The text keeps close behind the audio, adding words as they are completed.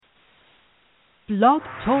Blog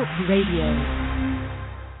Talk Radio.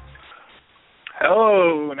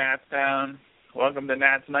 Hello, Nats Town. Welcome to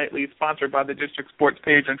Nats Nightly, sponsored by the District Sports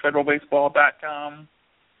page on federalbaseball.com.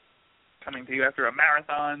 Coming to you after a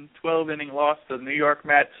marathon 12-inning loss to the New York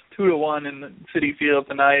Mets, 2-1 in the Citi Field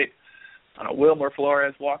tonight on a Wilmer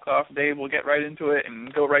Flores walk-off. Dave will get right into it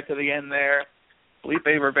and go right to the end there. Felipe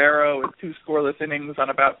Rivero with 2 scoreless innings on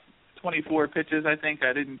about 24 pitches, I think.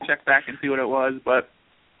 I didn't check back and see what it was, but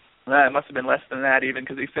it must have been less than that even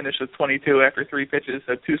because he finished with 22 after 3 pitches,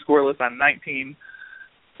 so 2 scoreless on 19.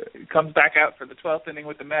 He comes back out for the 12th inning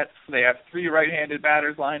with the Mets. They have 3 right-handed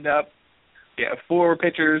batters lined up. They have 4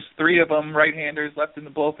 pitchers, 3 of them right-handers left in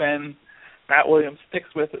the bullpen. Matt Williams sticks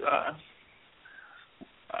with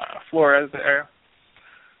Flores there.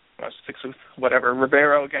 Sticks with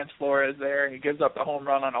Rivero against Flores there. He gives up the home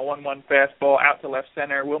run on a 1-1 fastball out to left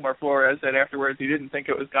center. Wilmer Flores said afterwards he didn't think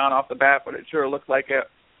it was gone off the bat, but it sure looked like it.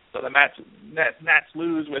 So the Nats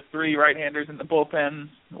lose with 3 right-handers in the bullpen.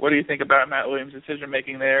 What do you think about Matt Williams'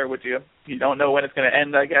 decision-making there? You don't know when it's going to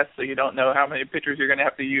end, I guess, so you don't know how many pitchers you're going to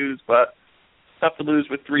have to use, but tough to lose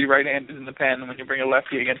with 3 right-handers in the pen when you bring a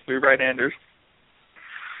lefty against 3 right-handers.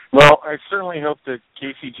 Well, I certainly hope that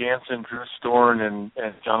Casey Janssen, Drew Storn, and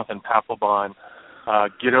Jonathan Papelbon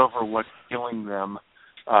get over what's killing them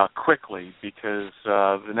quickly, because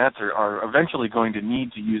the Nats are eventually going to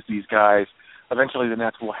need to use these guys. Eventually the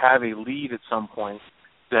Nats will have a lead at some point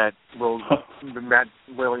that Matt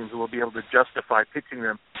Williams will be able to justify pitching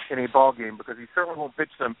them in a ball game, because he certainly won't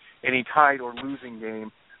pitch them in a tied or losing game,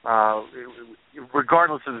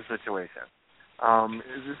 regardless of the situation.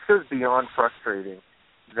 This is beyond frustrating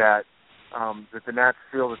that the Nats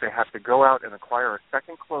feel that they have to go out and acquire a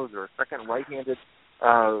second closer, a second right-handed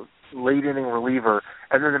late-inning reliever,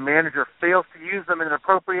 and then the manager fails to use them in an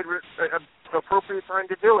appropriate time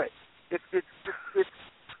to do it. It's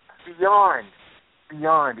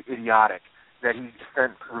beyond idiotic that he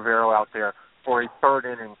sent Rivero out there for a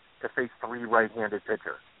 3rd inning to face 3 right-handed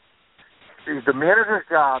pitchers. The manager's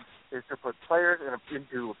job is to put players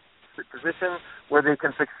into a position where they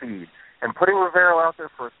can succeed. And putting Rivero out there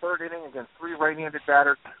for a 3rd inning against 3 right-handed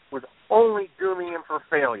batters was only dooming him for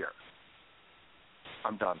failure.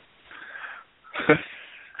 I'm done.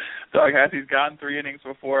 Doug he's gone 3 innings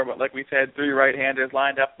before, but like we said, 3 right-handers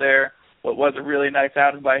lined up there. What was a really nice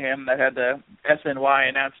outing by him that had the SNY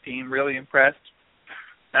announce team really impressed.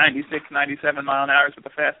 96, 97 mile an hour with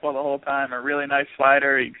the fastball the whole time, a really nice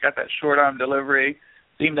slider. He got that short arm delivery.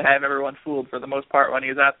 Seemed to have everyone fooled for the most part when he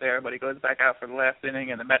was out there, but he goes back out for the last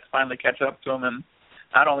inning, and the Mets finally catch up to him. And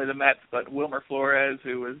not only the Mets, but Wilmer Flores,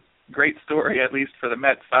 who was a great story, at least for the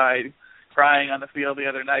Mets side, crying on the field the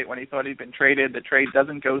other night when he thought he'd been traded. The trade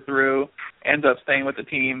doesn't go through, ends up staying with the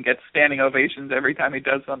team, gets standing ovations every time he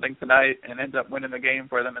does something tonight, and ends up winning the game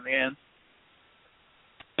for them in the end.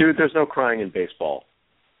 Dude, there's no crying in baseball.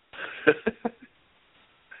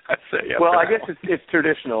 I'd say, yeah. Well, I guess it's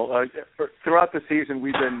traditional. Throughout the season,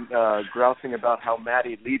 we've been grousing about how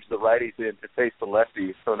Matty leads the righties in to face the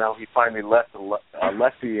lefties, so now he finally left the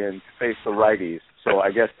lefty in to face the righties. So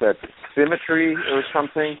I guess that's symmetry or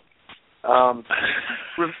something.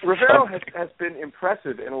 Rivero has been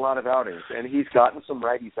impressive in a lot of outings, and he's gotten some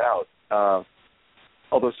righties out.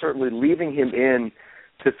 Although certainly leaving him in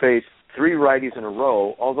to face 3 righties in a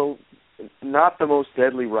row, although not the most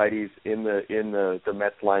deadly righties in the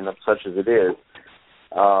Mets lineup, such as it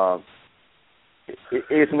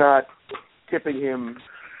is not tipping him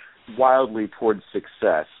wildly towards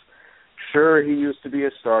success. Sure, he used to be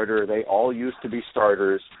a starter. They all used to be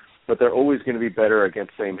starters, but they're always going to be better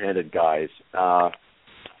against same-handed guys.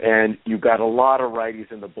 And you've got a lot of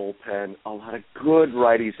righties in the bullpen, a lot of good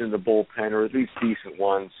righties in the bullpen, or at least decent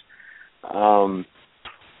ones.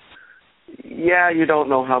 Yeah, you don't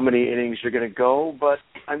know how many innings you're going to go, but,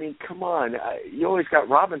 I mean, come on. You always got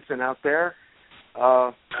Robinson out there,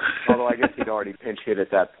 although I guess he'd already pinch hit at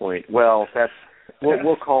that point. Well,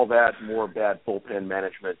 we'll call that more bad bullpen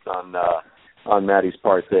management on Matty's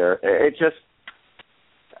part there. It just...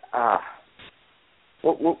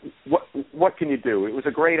 What can you do? It was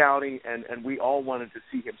a great outing, and we all wanted to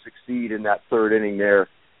see him succeed in that 3rd inning there,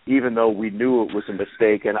 even though we knew it was a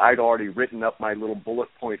mistake, and I'd already written up my little bullet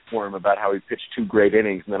point for him about how he pitched 2 great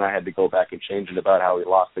innings, and then I had to go back and change it about how he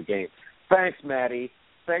lost the game. Thanks, Matty.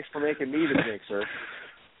 Thanks for making me the jinxer.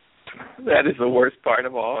 That is the worst part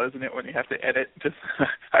of all, isn't it, when you have to edit?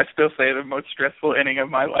 I still say the most stressful inning of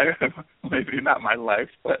my life, maybe not my life,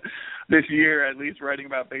 but this year, at least writing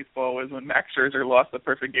about baseball, was when Max Scherzer lost the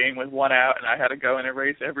perfect game with 1 out, and I had to go and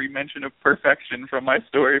erase every mention of perfection from my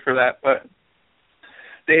story for that. But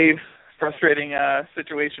Dave, frustrating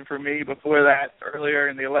situation for me before that, earlier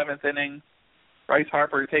in the 11th inning, Bryce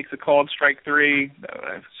Harper takes a called strike three.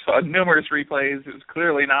 I saw numerous replays. It was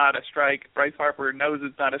clearly not a strike. Bryce Harper knows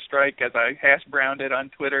it's not a strike, as I hash-browned it on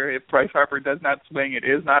Twitter. If Bryce Harper does not swing, it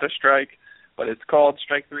is not a strike. But it's called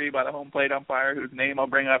strike three by the home plate umpire, whose name I'll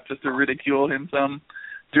bring up just to ridicule him some.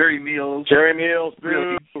 Jerry Meals.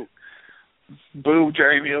 Boo. Boo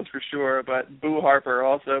Jerry Meals for sure, but boo Harper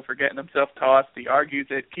also for getting himself tossed. He argues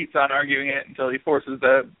it, keeps on arguing it until he forces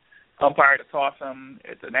the umpire to toss him.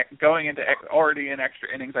 It's going into already in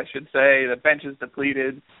extra innings, I should say. The bench is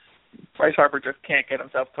depleted. Bryce Harper just can't get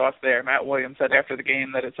himself tossed there. Matt Williams said after the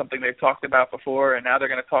game that it's something they've talked about before, and now they're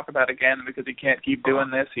going to talk about it again because he can't keep doing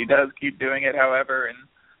this. He does keep doing it, however, and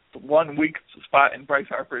the one weak spot in Bryce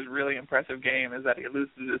Harper's really impressive game is that he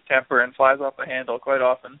loses his temper and flies off the handle quite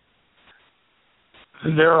often.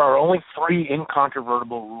 There are only 3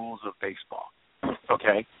 incontrovertible rules of baseball.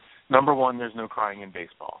 Okay? Number 1, there's no crying in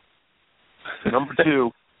baseball. Number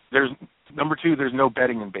 2, there's no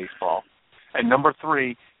betting in baseball. And number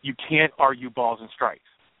 3, you can't argue balls and strikes.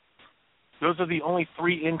 Those are the only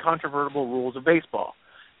 3 incontrovertible rules of baseball.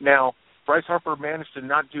 Now, Bryce Harper managed to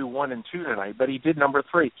not do 1 and 2 tonight, but he did number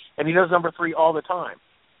 3, and he does number 3 all the time.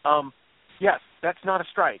 Yes, that's not a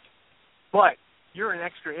strike, but you're in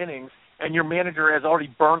extra innings, and your manager has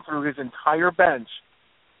already burned through his entire bench,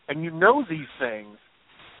 and you know these things.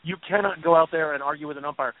 You cannot go out there and argue with an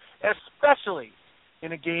umpire, especially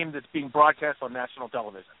in a game that's being broadcast on national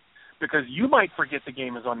television, because you might forget the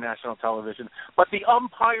game is on national television, but the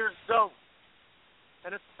umpires don't,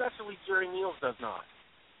 and especially Jerry Meals does not.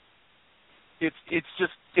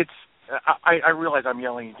 I realize I'm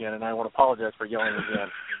yelling again, and I want to apologize for yelling again,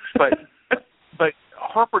 but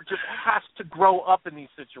Harper just has to grow up in these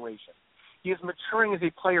situations. He is maturing as a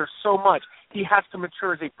player so much. He has to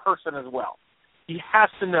mature as a person as well. He has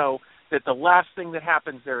to know that the last thing that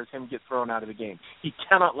happens there is him get thrown out of the game. He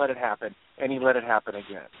cannot let it happen, and he let it happen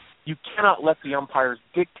again. You cannot let the umpires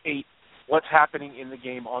dictate what's happening in the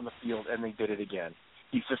game on the field, and they did it again.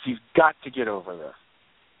 He's got to get over this.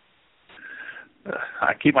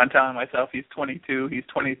 I keep on telling myself he's 22,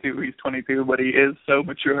 but he is so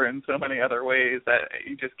mature in so many other ways that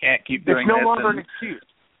you just can't keep doing this. It's no longer an excuse.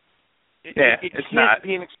 It can't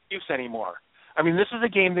be an excuse anymore. I mean, this is a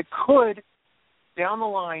game that could, down the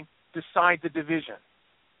line, decide the division.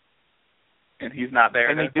 And he's not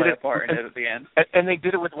there to play a part in it at the end. And they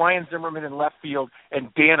did it with Ryan Zimmerman in left field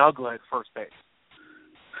and Dan Uggla at first base.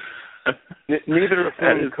 Neither of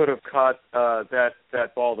them could have caught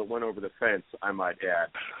that ball that went over the fence, I might add.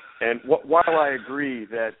 And while I agree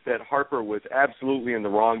that Harper was absolutely in the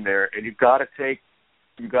wrong there, and you've got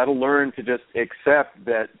to learn to just accept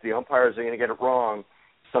that the umpires are going to get it wrong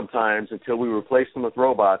sometimes until we replace them with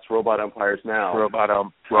robot umpires now.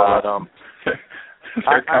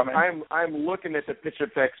 I'm looking at the pitch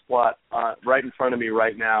effects plot right in front of me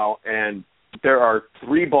right now, and there are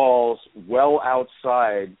 3 balls well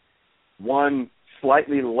outside, one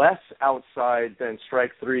slightly less outside than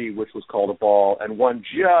strike 3, which was called a ball, and one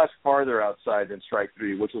just farther outside than strike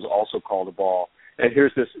 3, which was also called a ball. And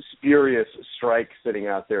here's this spurious strike sitting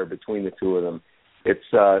out there between the two of them. It's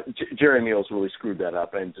Jerry Meals really screwed that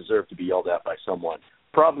up and deserved to be yelled at by someone.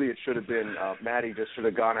 Probably it should have been Matty just should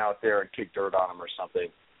have gone out there and kicked dirt on him or something.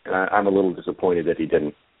 And I'm a little disappointed that he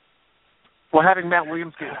didn't. Well, having Matt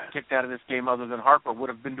Williams get kicked out of this game other than Harper would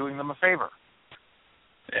have been doing them a favor.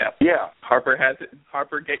 Yeah. Harper has it.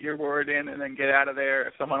 Harper, get your word in and then get out of there.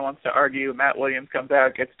 If someone wants to argue, Matt Williams comes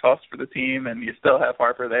out, gets tossed for the team, and you still have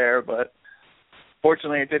Harper there. But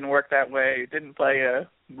fortunately, it didn't work that way. It didn't play a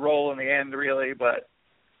role in the end, really, but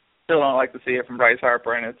still don't like to see it from Bryce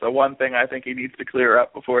Harper, and it's the one thing I think he needs to clear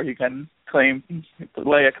up before he can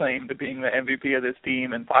lay a claim to being the MVP of this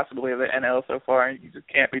team and possibly of the NL so far. You just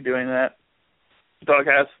can't be doing that.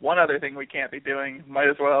 Doghouse, one other thing we can't be doing, might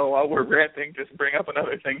as well, while we're ranting, just bring up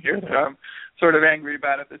another thing here that I'm sort of angry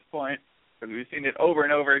about at this point, because we've seen it over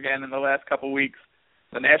and over again in the last couple of weeks.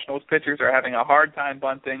 The Nationals pitchers are having a hard time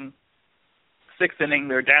bunting. 6th inning,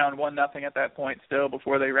 they're down 1-0 at that point still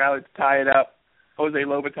before they rallied to tie it up. Jose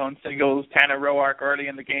Lobaton singles, Tanner Roark already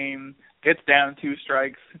in the game, gets down 2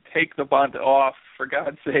 strikes, take the bunt off. For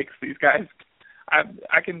God's sakes, these guys,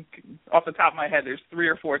 I can, off the top of my head, there's 3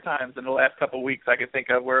 or 4 times in the last couple of weeks I could think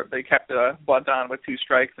of where they kept a bunt on with 2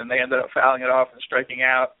 strikes and they ended up fouling it off and striking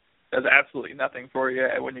out. Does absolutely nothing for you.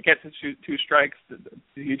 When you get to shoot 2 strikes, do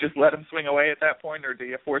you just let him swing away at that point, or do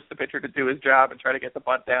you force the pitcher to do his job and try to get the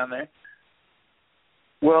bunt down there?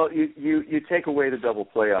 Well, you take away the double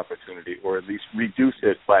play opportunity, or at least reduce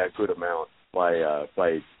it by a good amount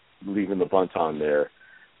by leaving the bunt on there.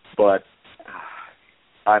 But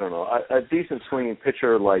I don't know, a decent swinging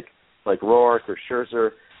pitcher like Roark or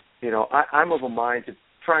Scherzer, I'm of a mind to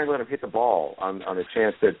try and let him hit the ball on a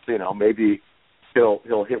chance that, maybe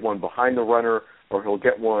he'll hit one behind the runner, or he'll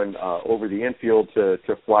get one over the infield to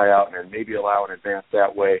fly out and maybe allow an advance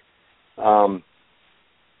that way.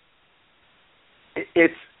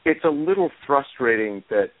 It's a little frustrating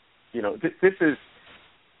that, this is.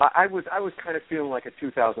 I was kind of feeling like a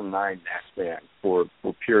 2009 Nats fan for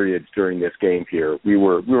periods during this game here. We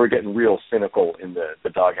were getting real cynical in the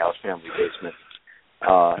doghouse family basement,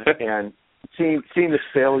 and seeing the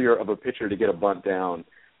failure of a pitcher to get a bunt down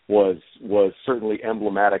was certainly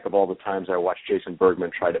emblematic of all the times I watched Jason Bergman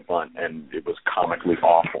try to bunt, and it was comically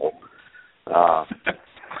awful. I'm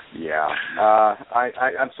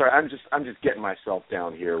sorry. I'm just getting myself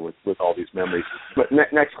down here with all these memories. But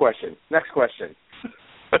next question.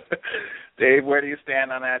 Dave, where do you stand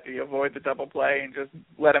on that? Do you avoid the double play and just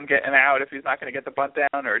let him get an out if he's not going to get the bunt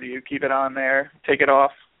down, or do you keep it on there, take it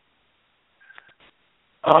off?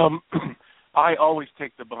 I always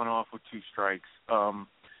take the bunt off with 2 strikes.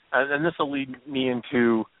 And this will lead me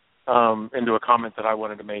into a comment that I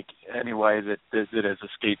wanted to make anyway that has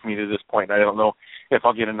escaped me to this point. I don't know if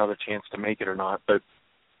I'll get another chance to make it or not, but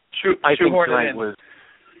I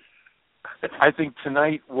think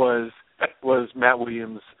tonight was Matt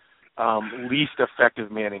Williams' least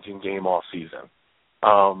effective managing game all season.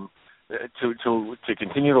 To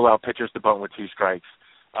continue to allow pitchers to bunt with 2 strikes,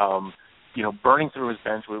 burning through his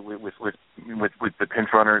bench with the pinch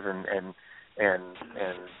runners and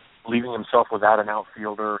leaving himself without an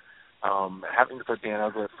outfielder, having to put Dan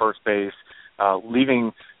Uggla at first base,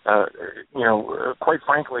 leaving, quite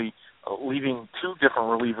frankly, leaving 2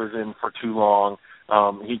 different relievers in for too long.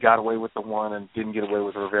 He got away with the one and didn't get away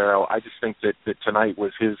with Rivero. I just think that tonight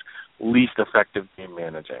was his least effective game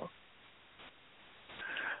managing.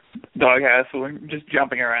 Doghouse, we're just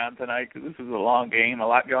jumping around tonight because this is a long game, a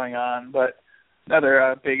lot going on. But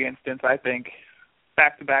another big instance, I think,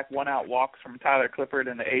 back-to-back one-out walks from Tyler Clippard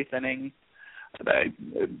in the 8th inning.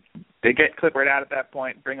 They get Clippard out at that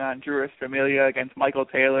point, bring on Juris Familia against Michael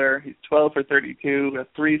Taylor. He's 12 for 32,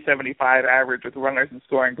 a .375 average with runners in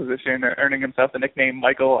scoring position, earning himself the nickname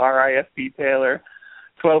Michael RISP Taylor.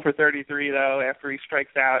 12 for 33, though, after he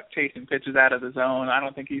strikes out, chasing pitches out of the zone. I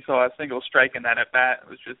don't think he saw a single strike in that at-bat. It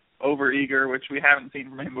was just over-eager, which we haven't seen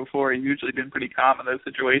from him before. He's usually been pretty calm in those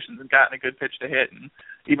situations and gotten a good pitch to hit. And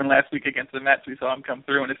even last week against the Mets, we saw him come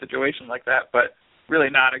through in a situation like that. But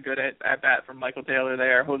really not a good at-bat from Michael Taylor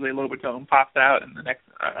there. Jose Lobaton pops out, and the next,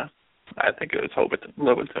 I think it was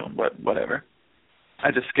Lobaton, but whatever. I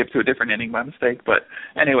just skipped to a different inning by mistake. But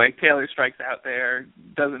anyway, Taylor strikes out there,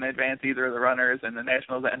 doesn't advance either of the runners, and the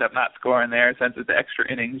Nationals end up not scoring there, sends it to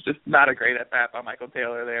extra innings. Just not a great at-bat by Michael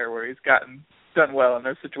Taylor there, where he's done well in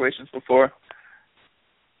those situations before.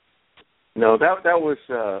 No, that was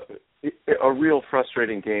a real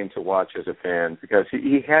frustrating game to watch as a fan, because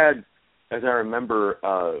he had, as I remember,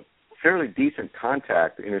 fairly decent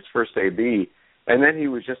contact in his first AB, and then he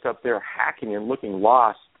was just up there hacking and looking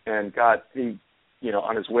lost, and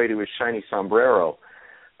on his way to his shiny sombrero.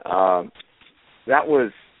 That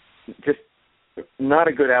was just not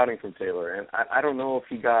a good outing from Taylor, and I don't know if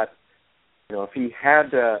he got, if he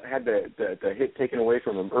had the hit taken away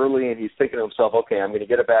from him early, and he's thinking to himself, okay, I'm going to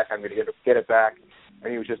get it back, and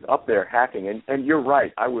he was just up there hacking. And you're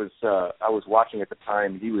right, I was watching at the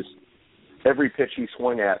time. Every pitch he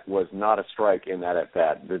swung at was not a strike in that at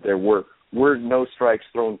bat. There were no strikes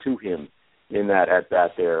thrown to him in that at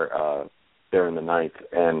bat there in the 9th,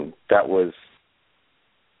 and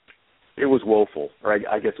it was woeful. Or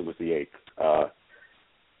I guess it was the 8th.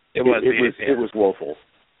 It was woeful.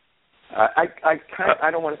 I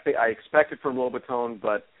don't want to say I expected from Lobaton,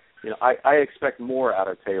 but I expect more out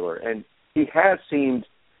of Taylor, and he has seemed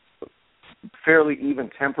fairly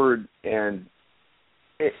even-tempered and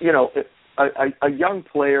a young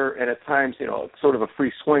player, and at times sort of a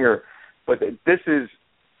free swinger. But this is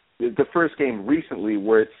the first game recently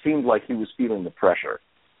where it seemed like he was feeling the pressure.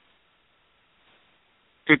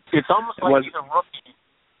 It's almost like he's a rookie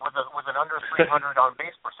with an under 300 on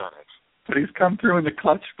base percentage. But he's come through in the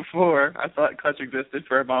clutch before. I thought clutch existed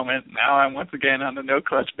for a moment. Now I'm once again on the no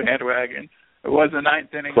clutch bandwagon. It was the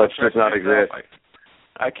 9th inning. Clutch does not exist.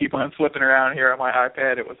 I keep on flipping around here on my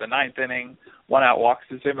iPad. It was the 9th inning. One out walks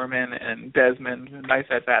to Zimmerman and Desmond. Nice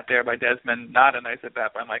at bat there by Desmond. Not a nice at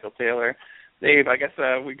bat by Michael Taylor. Dave, I guess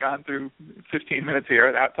we've gone through 15 minutes here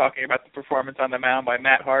without talking about the performance on the mound by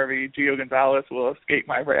Matt Harvey. Gio Gonzalez will escape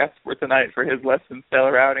my wrath for tonight for his less than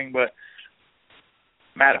stellar outing, but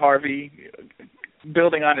Matt Harvey,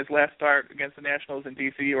 building on his last start against the Nationals in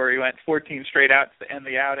D.C., where he went 14 straight outs to end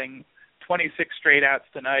the outing, 26 straight outs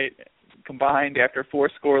tonight combined after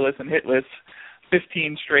 4 scoreless and hitless.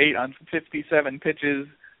 15 straight on 57 pitches,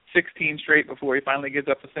 16 straight before he finally gives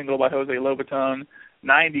up a single by Jose Lobaton,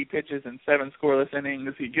 90 pitches and 7 scoreless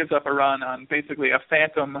innings. He gives up a run on basically a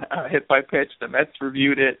phantom hit by pitch. The Mets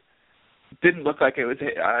reviewed it. Didn't look like it was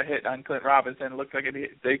a hit on Clint Robinson. It looked like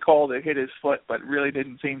they called it hit his foot, but really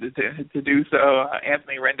didn't seem to do so.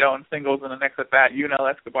 Anthony Rendon singles in the next at bat. Yunel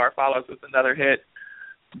Escobar follows with another hit,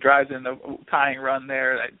 drives in the tying run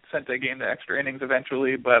there. That sent the game to extra innings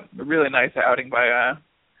eventually, but a really nice outing by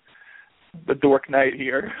the Dork Knight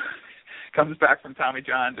here. Comes back from Tommy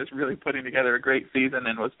John, just really putting together a great season,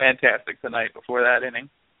 and was fantastic tonight before that inning.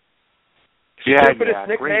 Stupidest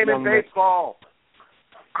nickname in baseball.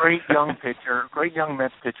 Great young pitcher, great young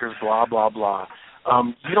Mets pitchers, blah, blah, blah.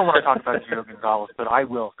 You don't want to talk about Gio Gonzalez, but I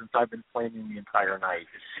will, since I've been flaming the entire night.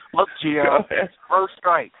 Look, Gio, throw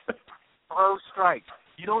strikes. Throw strikes.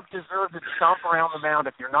 You don't deserve to stomp around the mound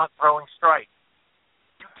if you're not throwing strikes.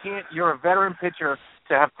 You're a veteran pitcher.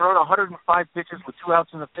 To have thrown 105 pitches with 2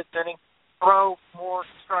 outs in the 5th inning, throw more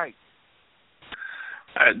strikes.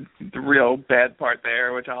 The real bad part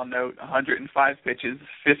there, which I'll note, 105 pitches,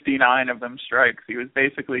 59 of them strikes. He was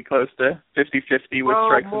basically close to 50-50 with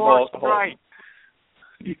strikes and balls.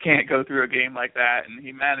 You can't go through a game like that, and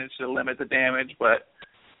he managed to limit the damage. But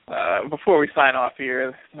before we sign off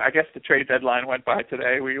here, I guess the trade deadline went by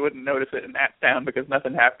today. We wouldn't notice it in that town because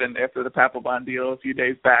nothing happened after the Papelbon deal a few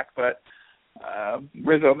days back, but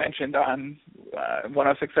Rizzo mentioned on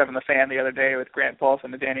 106.7 The Fan the other day with Grant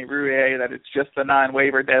Paulson and Danny Rouillet that it's just a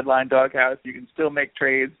non-waiver deadline doghouse. You can still make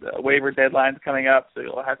trades. Waiver deadline's coming up, so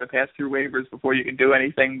you'll have to pass through waivers before you can do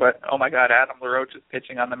anything. But, oh, my God, Adam LaRoche is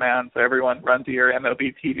pitching on the mound, so everyone run to your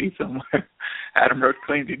MLB TV somewhere. Adam Roach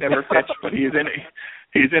claims he never pitched, but he's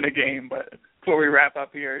in a game. But before we wrap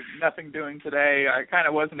up here, nothing doing today. I kind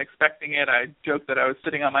of wasn't expecting it. I joked that I was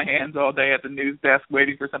sitting on my hands all day at the news desk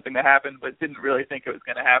waiting for something to happen, but didn't really think it was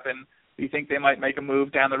going to happen. Do you think they might make a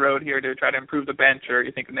move down the road here to try to improve the bench, or do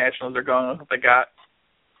you think the Nationals are going with what they got?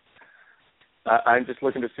 I'm just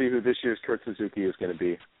looking to see who this year's Kurt Suzuki is going to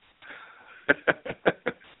be.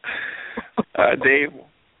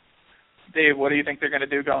 Dave, what do you think they're going to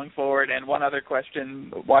do going forward? And one other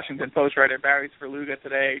question, Washington Post writer Barry Sperluga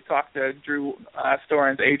today talked to Drew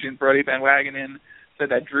Storen's agent, Brody Van Wagenen, said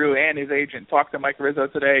that Drew and his agent talked to Mike Rizzo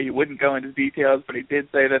today. He wouldn't go into details, but he did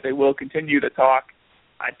say that they will continue to talk.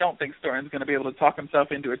 I don't think Storen's going to be able to talk himself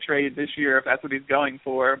into a trade this year if that's what he's going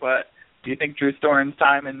for, but do you think Drew Storen's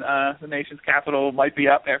time in the nation's capital might be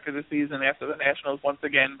up after the season, after the Nationals once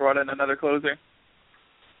again brought in another closer?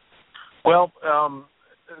 Well,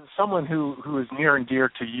 someone who is near and dear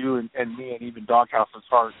to you and me and even Doghouse as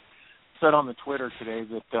far as said on the Twitter today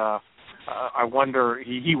that I wonder,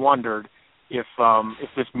 he wondered if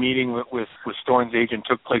this meeting with Storen's agent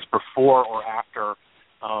took place before or after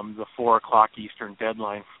the 4 o'clock Eastern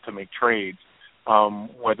deadline to make trades,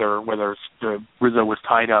 whether Rizzo was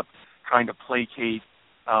tied up trying to placate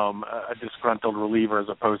a disgruntled reliever as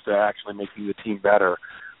opposed to actually making the team better,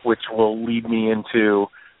 which will lead me into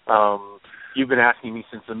you've been asking me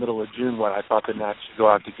since the middle of June what I thought the Nats should go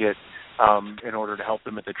out to get in order to help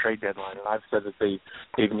them at the trade deadline, and I've said that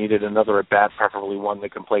they've needed another at bat, preferably one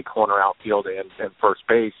that can play corner, outfield, and first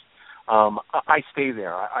base. I stay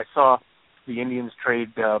there. I saw the Indians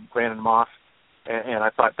trade Brandon Moss, and I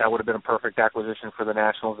thought that would have been a perfect acquisition for the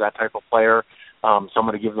Nationals, that type of player,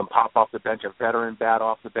 someone to give them pop off the bench, a veteran bat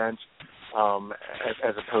off the bench,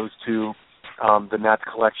 as opposed to the Nats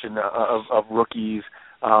collection of rookies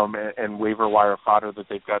and waiver wire fodder that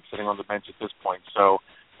they've got sitting on the bench at this point. So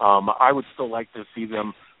I would still like to see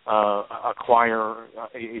them acquire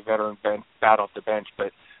a veteran bat off the bench,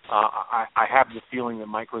 but I have the feeling that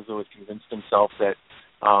Mike Rizzo has convinced himself that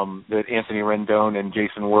Anthony Rendon and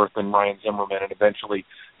Jason Worth and Ryan Zimmerman and eventually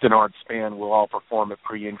Denard Span will all perform at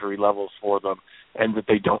pre-injury levels for them, and that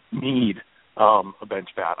they don't need a bench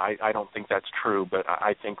bat. I don't think that's true, but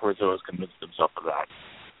I think Rizzo has convinced himself of that.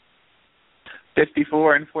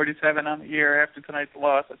 54-47 on the year after tonight's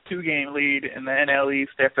loss, a 2-game lead in the NL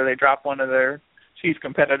East after they dropped one of their chief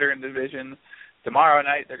competitor in the division. Tomorrow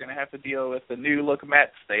night, they're going to have to deal with the new-look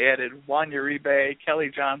Mets. They added Juan Uribe, Kelly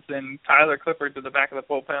Johnson, Tyler Clippard to the back of the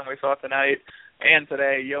bullpen we saw tonight, and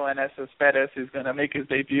today, Yoenis Cespedes, who's going to make his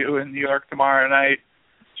debut in New York tomorrow night.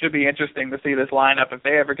 Should be interesting to see this lineup. If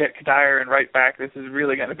they ever get Kadire and Wright back, this is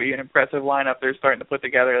really going to be an impressive lineup they're starting to put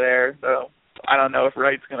together there. So I don't know if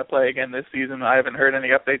Wright's going to play again this season. I haven't heard any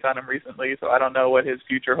updates on him recently, so I don't know what his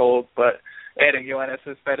future holds, but adding Yoenis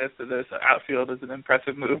Cespedes to this outfield is an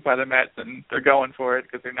impressive move by the Mets, and they're going for it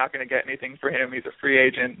because they're not going to get anything for him. He's a free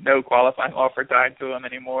agent, no qualifying offer tied to him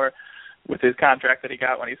anymore. with his contract that he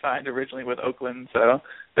got when he signed originally with Oakland. So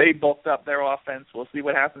they bulked up their offense. We'll see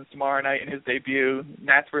what happens tomorrow night in his debut.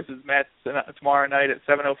 Nats versus Mets tomorrow night at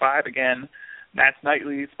 7:05 again. Nats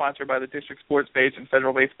Nightly, sponsored by the District Sports page and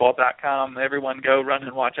federalbaseball.com. Everyone go run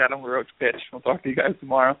and watch Adam LaRoche pitch. We'll talk to you guys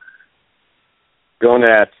tomorrow. Go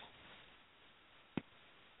Nats.